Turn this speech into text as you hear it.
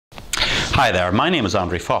Hi there, my name is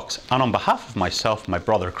Andrew Fox, and on behalf of myself and my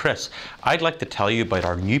brother Chris, I'd like to tell you about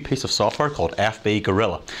our new piece of software called FB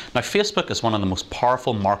Gorilla. Now, Facebook is one of the most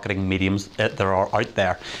powerful marketing mediums that there are out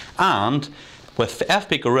there, and with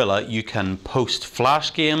FB Gorilla, you can post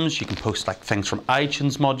flash games, you can post like things from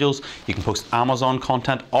iTunes modules, you can post Amazon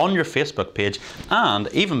content on your Facebook page, and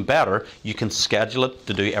even better, you can schedule it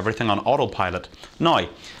to do everything on autopilot. Now,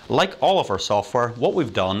 like all of our software, what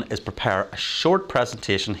we've done is prepare a short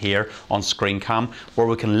presentation here on ScreenCam where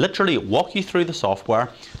we can literally walk you through the software,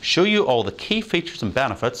 show you all the key features and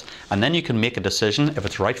benefits, and then you can make a decision if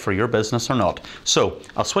it's right for your business or not. So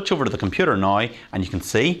I'll switch over to the computer now and you can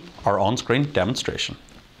see our on-screen demonstration.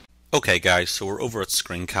 Okay guys, so we're over at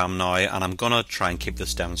ScreenCam now, and I'm going to try and keep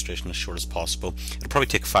this demonstration as short as possible. It'll probably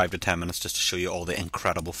take 5 to 10 minutes just to show you all the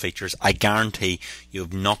incredible features. I guarantee you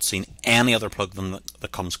have not seen any other plugin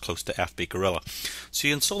that comes close to FB Gorilla. So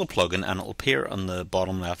you install the plugin and it'll appear on the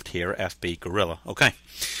bottom left here, FB Gorilla. Okay,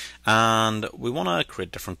 and we want to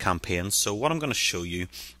create different campaigns. So what I'm going to show you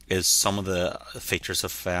is some of the features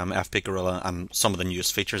of FB Gorilla and some of the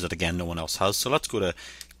newest features that again no one else has. So let's go to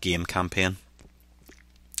Game Campaign.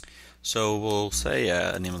 So we'll say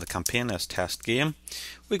the name of the campaign is Test Game.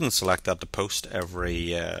 We can select that to post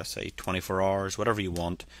every say 24 hours, whatever you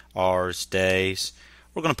want, hours, days.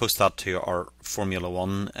 We're going to post that to our Formula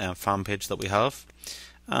 1 fan page that we have,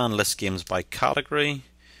 and list games by category.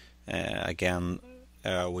 Again,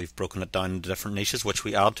 we've broken it down into different niches, which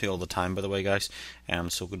we add to all the time, by the way, guys.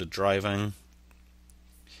 So go to driving,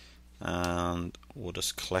 and we'll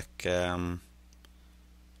just click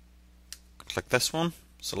this one.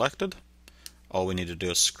 Selected. All we need to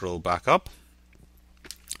do is scroll back up,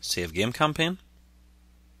 save game campaign,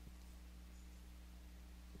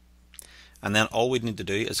 and then all we need to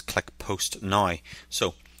do is click post now.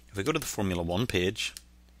 So if we go to the Formula 1 page,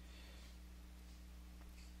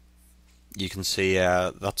 you can see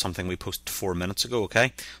that's something we posted 4 minutes ago.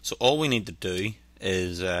 Okay, so all we need to do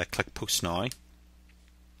is click post now.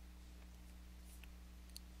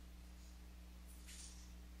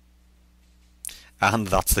 And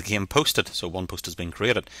that's the game posted, so one post has been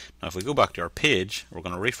created. Now if we go back to our page, we're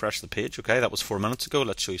going to refresh the page. Okay, that was 4 minutes ago.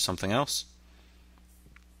 Let's show you something else.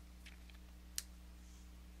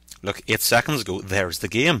 Look, 8 seconds ago, there's the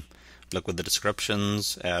game. Look, with the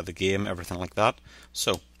descriptions, the game, everything like that.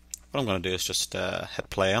 So what I'm going to do is just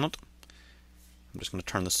hit play on it. I'm just going to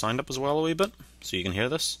turn the sound up as well a wee bit so you can hear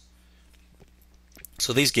this.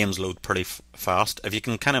 So these games load pretty fast. If you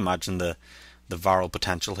can kind of imagine the viral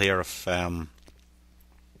potential here of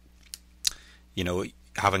you know,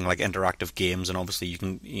 having like interactive games, and obviously you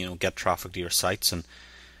can, you know, get traffic to your sites, and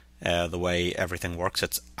the way everything works,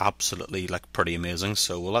 it's absolutely like pretty amazing.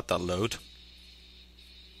 So we'll let that load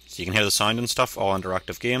so you can hear the sound and stuff. All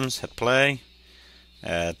interactive games. Hit play.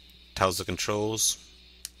 Tells the controls.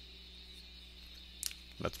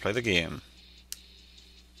 Let's play the game.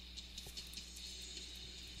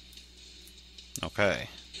 Okay,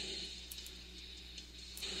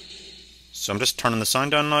 so I'm just turning the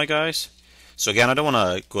sound down now, guys. So again, I don't want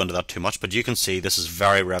to go into that too much, but you can see this is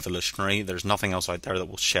very revolutionary. There's nothing else out there that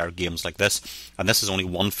will share games like this, and this is only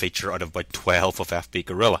one feature out of about 12 of FB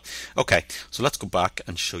Gorilla. Okay, so let's go back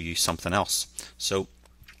and show you something else. So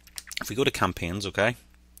if we go to campaigns, okay,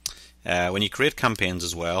 when you create campaigns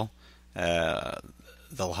as well,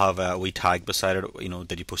 they'll have a wee tag beside it, you know,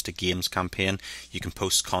 that you post a games campaign. You can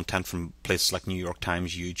post content from places like New York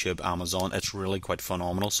Times, YouTube, Amazon. It's really quite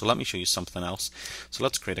phenomenal. So let me show you something else. So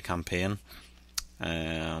let's create a campaign.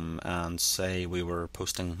 And say we were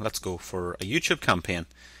posting, let's go for a YouTube campaign.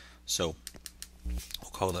 So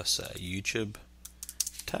we'll call this YouTube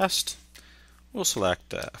test. We'll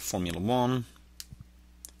select Formula 1,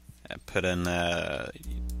 put in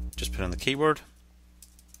just put in the keyword,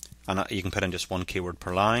 and you can put in just one keyword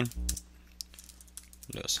per line.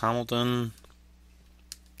 Lewis Hamilton.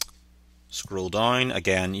 Scroll down.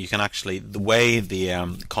 Again, you can actually, the way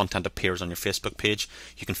the content appears on your Facebook page,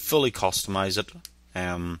 you can fully customize it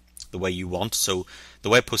the way you want. So the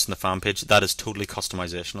way I post in the fan page, that is totally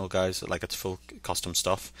customizational, guys. Like, it's full custom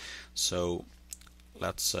stuff. So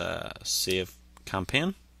let's save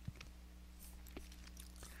campaign,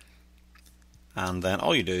 and then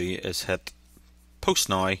all you do is hit post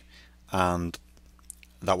now, and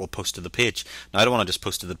that will post to the page. Now I don't want to just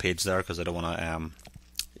post to the page there, because I don't want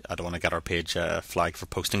to get our page flagged for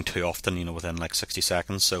posting too often, you know, within like 60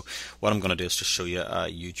 seconds. So what I'm going to do is just show you a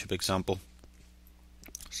YouTube example.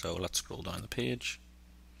 So let's scroll down the page.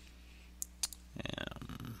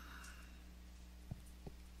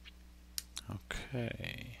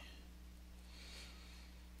 Okay.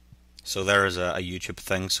 So there is a YouTube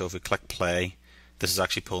thing. So if we click play, This is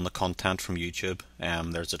actually pulling the content from YouTube.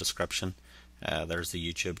 There's a description. There's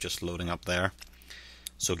the YouTube just loading up there.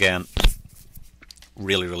 So again,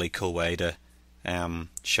 really cool way to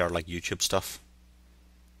share like YouTube stuff.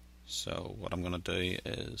 So what I'm going to do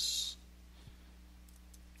is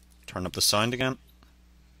turn up the sound again.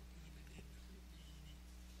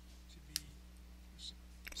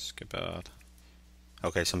 Skip it.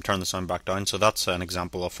 Okay, so I'm turning the sound back down. So that's an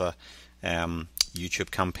example of a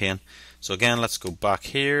YouTube campaign. So again, let's go back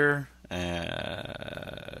here,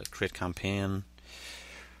 create campaign.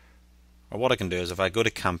 Or what I can do is if I go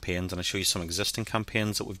to campaigns and I show you some existing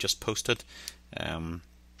campaigns that we've just posted.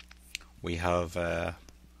 We have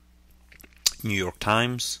New York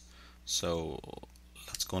Times. So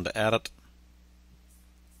let's go into edit.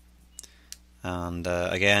 And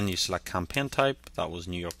again, you select campaign type. That was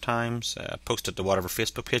New York Times. Post it to whatever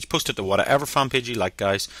Facebook page. Post it to whatever fan page you like,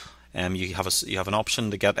 guys. You have an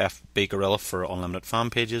option to get FB Gorilla for unlimited fan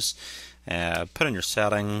pages. Put in your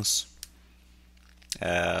settings.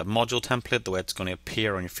 Module template, the way it's going to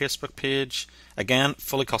appear on your Facebook page. Again,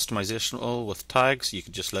 fully customizable with tags. You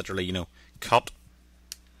could just literally, you know, cut,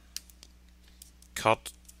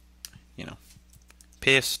 you know,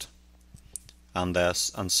 paste, and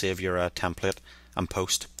save your template and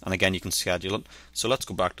post. And again, you can schedule it. So let's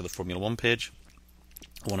go back to the Formula 1 page.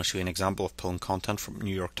 I want to show you an example of pulling content from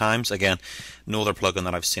New York Times. Again, no other plugin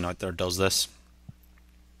that I've seen out there does this.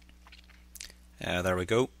 There we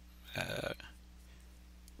go.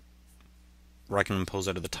 Recommend pulls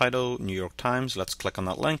out of the title, New York Times. Let's click on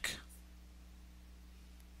that link.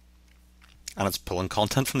 And it's pulling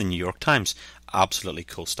content from the New York Times. Absolutely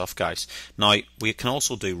cool stuff, guys. Now, we can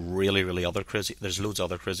also do really other crazy, there's loads of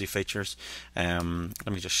other crazy features. Let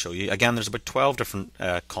me just show you. Again, there's about 12 different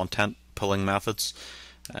content pulling methods.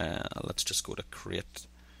 Let's just go to create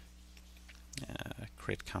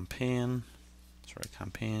campaign. Sorry,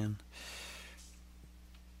 campaign.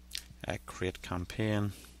 Create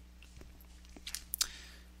campaign.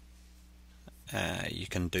 You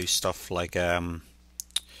can do stuff like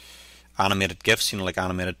animated GIFs, you know, like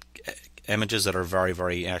animated images that are very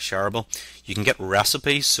shareable. You can get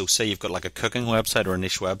recipes. So say you've got like a cooking website or a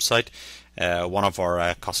niche website. One of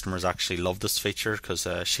our customers actually loved this feature because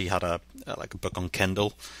she had like a book on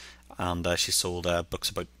Kindle, and she sold books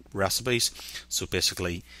about recipes. So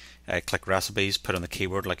basically, click recipes, put in the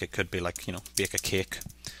keyword, like it could be like, you know, bake a cake,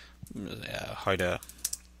 how to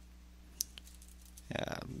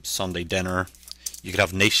Sunday dinner. You could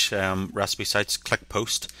have niche recipe sites. Click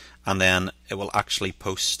post, and then it will actually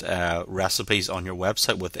post recipes on your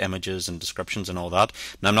website with images and descriptions and all that.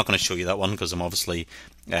 Now, I'm not going to show you that one because I'm obviously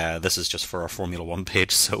this is just for our Formula 1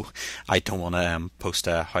 page, so I don't want to post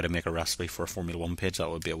how to make a recipe for a Formula 1 page.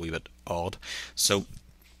 That would be a wee bit odd. So,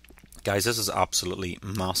 guys, this is absolutely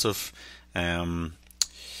massive. You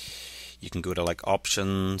can go to like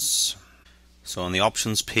options. So on the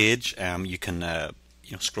options page, you can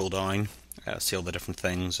you know, scroll down. See all the different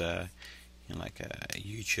things, you know, like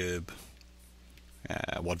YouTube,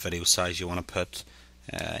 what video size you want to put,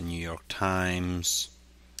 New York Times,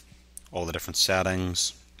 all the different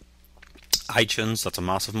settings. iTunes, that's a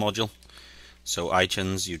massive module. So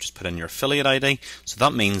iTunes, you just put in your affiliate ID. So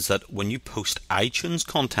that means that when you post iTunes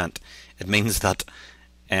content, it means that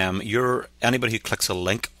anybody who clicks a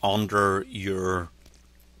link under your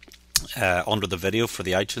under the video for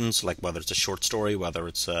the iTunes, like whether it's a short story, whether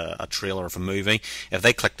it's a trailer of a movie, if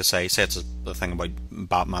they click to say it's the thing about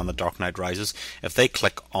Batman The Dark Knight Rises, if they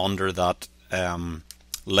click under that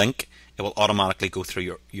link, it will automatically go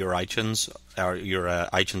through your iTunes or your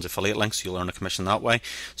iTunes affiliate links. You'll earn a commission that way.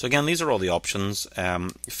 So again, these are all the options: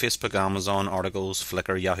 Facebook, Amazon, articles,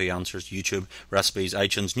 Flickr, Yahoo Answers, YouTube, recipes,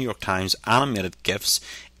 iTunes, New York Times, animated GIFs.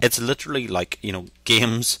 It's literally like, you know,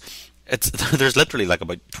 games. There's literally like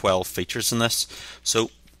about 12 features in this.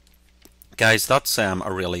 So guys, that's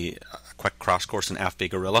a really quick crash course in FB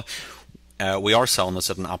Gorilla. We are selling this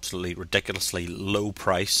at an absolutely ridiculously low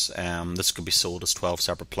price. This could be sold as 12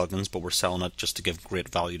 separate plugins, but we're selling it just to give great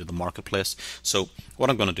value to the marketplace. So what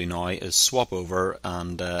I'm going to do now is swap over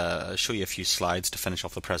and show you a few slides to finish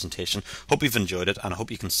off the presentation. Hope you've enjoyed it, and I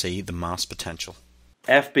hope you can see the mass potential.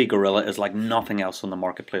 FB Gorilla is like nothing else on the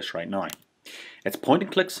marketplace right now. It's point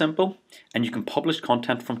and click simple, and you can publish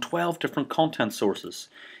content from 12 different content sources,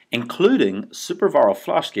 including super viral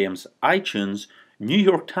flash games, iTunes, New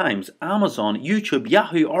York Times, Amazon, YouTube,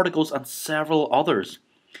 Yahoo articles, and several others.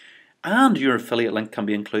 And your affiliate link can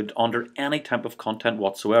be included under any type of content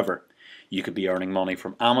whatsoever. You could be earning money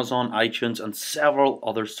from Amazon, iTunes, and several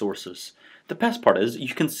other sources. The best part is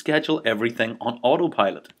you can schedule everything on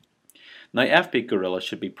autopilot. Now FB Gorilla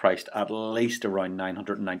should be priced at least around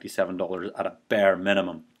 $997 at a bare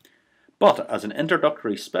minimum. But as an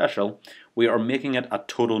introductory special, we are making it a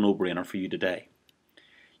total no-brainer for you today.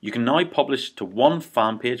 You can now publish to one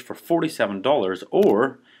fan page for $47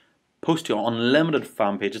 or post to unlimited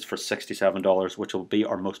fan pages for $67, which will be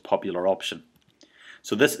our most popular option.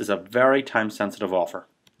 So this is a very time-sensitive offer.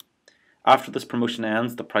 After this promotion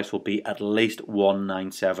ends, the price will be at least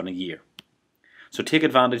 $197 a year. So take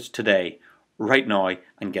advantage today, right now,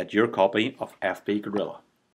 and get your copy of FB Gorilla.